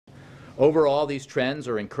Overall, these trends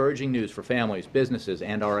are encouraging news for families, businesses,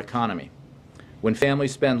 and our economy. When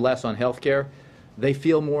families spend less on health care, they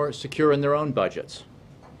feel more secure in their own budgets.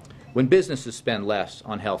 When businesses spend less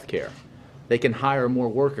on health care, they can hire more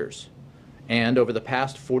workers. And over the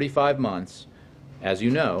past 45 months, as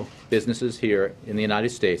you know, businesses here in the United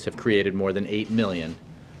States have created more than 8 million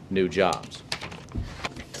new jobs.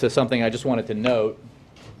 So something I just wanted to note,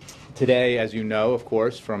 today, as you know, of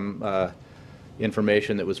course, from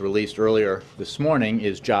information that was released earlier this morning,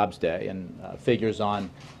 is Jobs Day, and figures on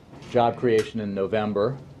job creation in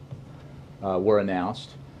November were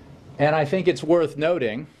announced. And I think it's worth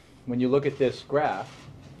noting, when you look at this graph,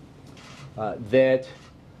 that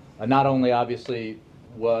not only obviously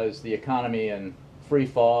was the economy in free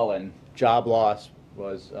fall and job loss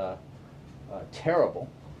was terrible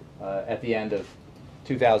at the end of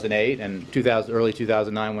 2008 and early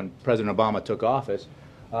 2009 when President Obama took office,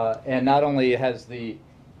 and not only has the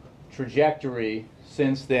trajectory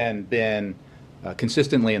since then been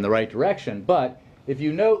consistently in the right direction, but if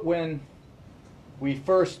you note when we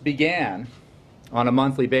first began on a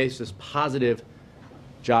monthly basis positive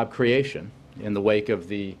job creation in the wake of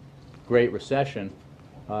the Great Recession,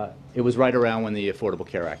 it was right around when the Affordable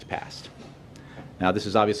Care Act passed. Now, this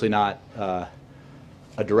is obviously not a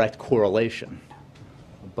direct correlation,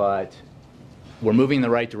 but we're moving in the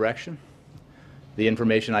right direction. The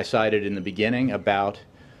information I cited in the beginning about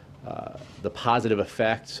the positive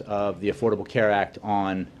effects of the Affordable Care Act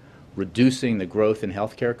on reducing the growth in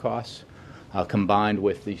health care costs, combined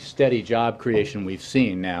with the steady job creation we've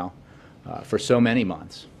seen now for so many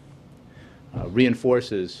months,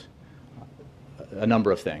 reinforces a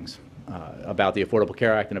number of things about the Affordable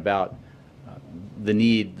Care Act and about the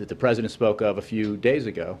need that the President spoke of a few days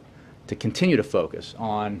ago to continue to focus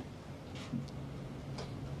on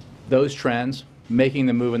those trends, making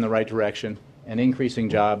them move in the right direction, and increasing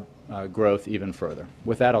job growth even further.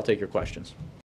 With that, I'll take your questions.